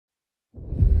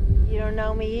don't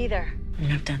know me either.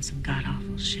 And I've done some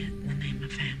god-awful shit in the name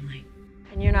of family.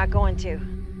 And you're not going to.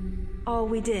 All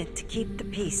we did to keep the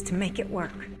peace, to make it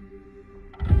work.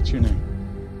 What's your name?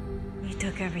 You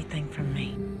took everything from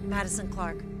me. Madison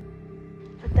Clark.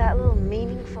 But that little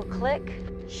meaningful click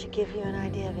should give you an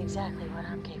idea of exactly what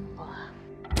I'm capable of.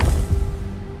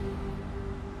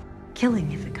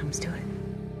 Killing if it comes to it.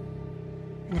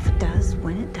 And if it does,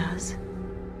 when it does,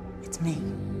 it's me.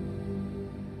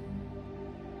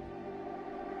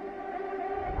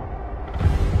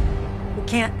 We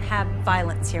can't have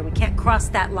violence here. We can't cross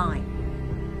that line.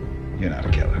 You're not a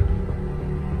killer.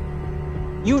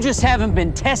 You just haven't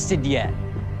been tested yet.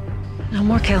 No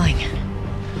more killing.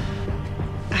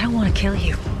 I don't want to kill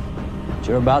you. But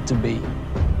you're about to be.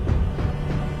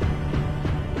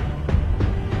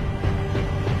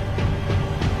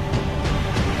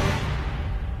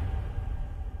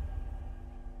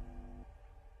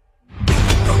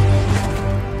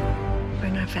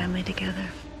 Bring our family together.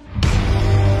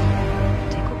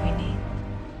 Take what we need.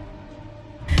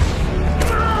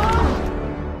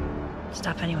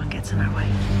 Stop anyone gets in our way.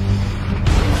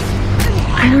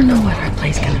 I don't know what our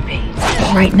play's gonna be.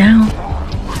 But right now,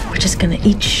 we're just gonna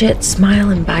eat shit, smile,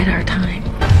 and bide our time.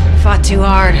 Fought too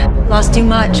hard, lost too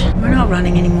much. We're not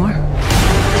running anymore.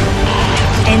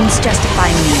 Ends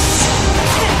justify means.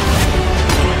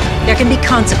 There can be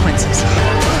consequences.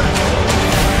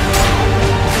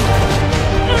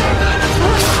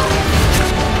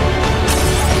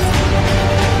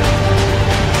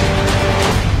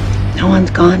 No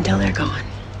one's gone till they're gone.